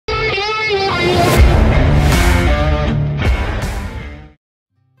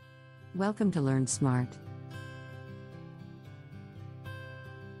Welcome to Learn Smart.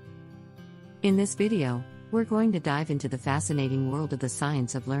 In this video, we're going to dive into the fascinating world of the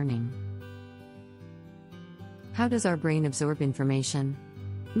science of learning. How does our brain absorb information?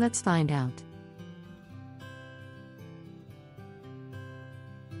 Let's find out.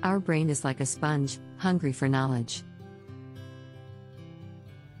 Our brain is like a sponge, hungry for knowledge.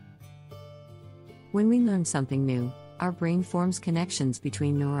 When we learn something new, our brain forms connections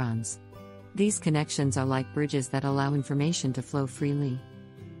between neurons. These connections are like bridges that allow information to flow freely.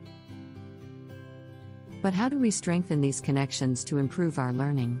 But how do we strengthen these connections to improve our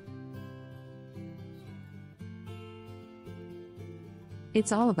learning?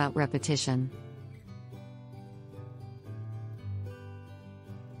 It's all about repetition.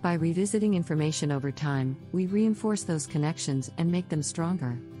 By revisiting information over time, we reinforce those connections and make them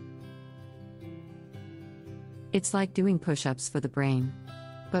stronger. It's like doing push-ups for the brain.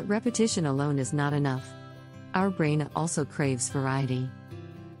 But repetition alone is not enough. Our brain also craves variety.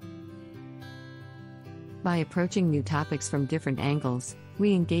 By approaching new topics from different angles,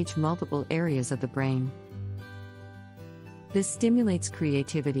 we engage multiple areas of the brain. This stimulates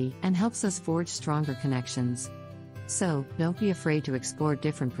creativity and helps us forge stronger connections. So, don't be afraid to explore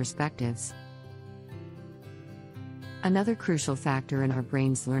different perspectives. Another crucial factor in our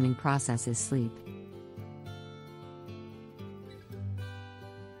brain's learning process is sleep.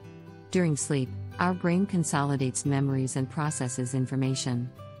 During sleep, our brain consolidates memories and processes information.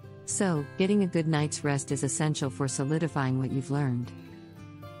 So, getting a good night's rest is essential for solidifying what you've learned.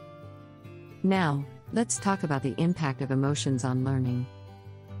 Now, let's talk about the impact of emotions on learning.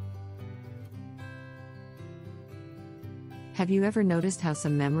 Have you ever noticed how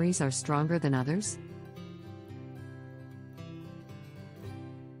some memories are stronger than others?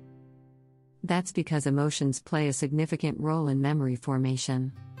 That's because emotions play a significant role in memory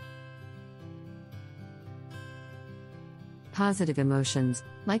formation. Positive emotions,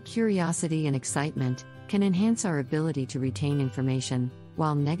 like curiosity and excitement, can enhance our ability to retain information,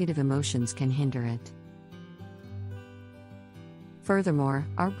 while negative emotions can hinder it. Furthermore,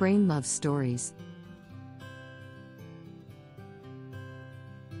 our brain loves stories.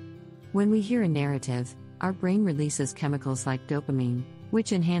 When we hear a narrative, our brain releases chemicals like dopamine,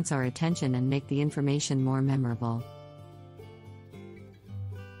 which enhance our attention and make the information more memorable.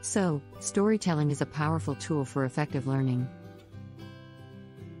 So, storytelling is a powerful tool for effective learning.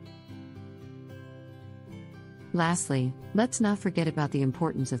 Lastly, let's not forget about the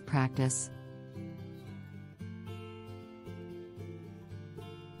importance of practice.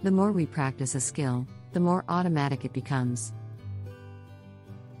 The more we practice a skill, the more automatic it becomes.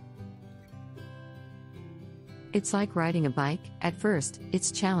 It's like riding a bike. At first,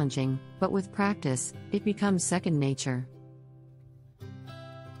 it's challenging, but with practice, it becomes second nature.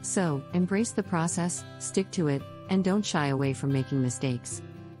 So, embrace the process, stick to it, and don't shy away from making mistakes.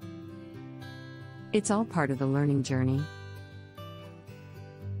 It's all part of the learning journey.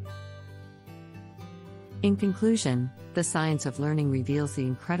 In conclusion, the science of learning reveals the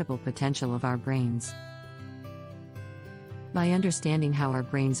incredible potential of our brains. By understanding how our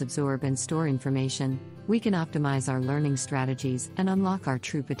brains absorb and store information, we can optimize our learning strategies and unlock our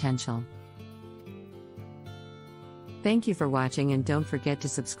true potential. Thank you for watching, and don't forget to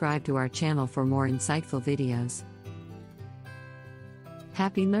subscribe to our channel for more insightful videos.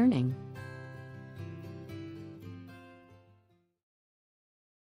 Happy learning!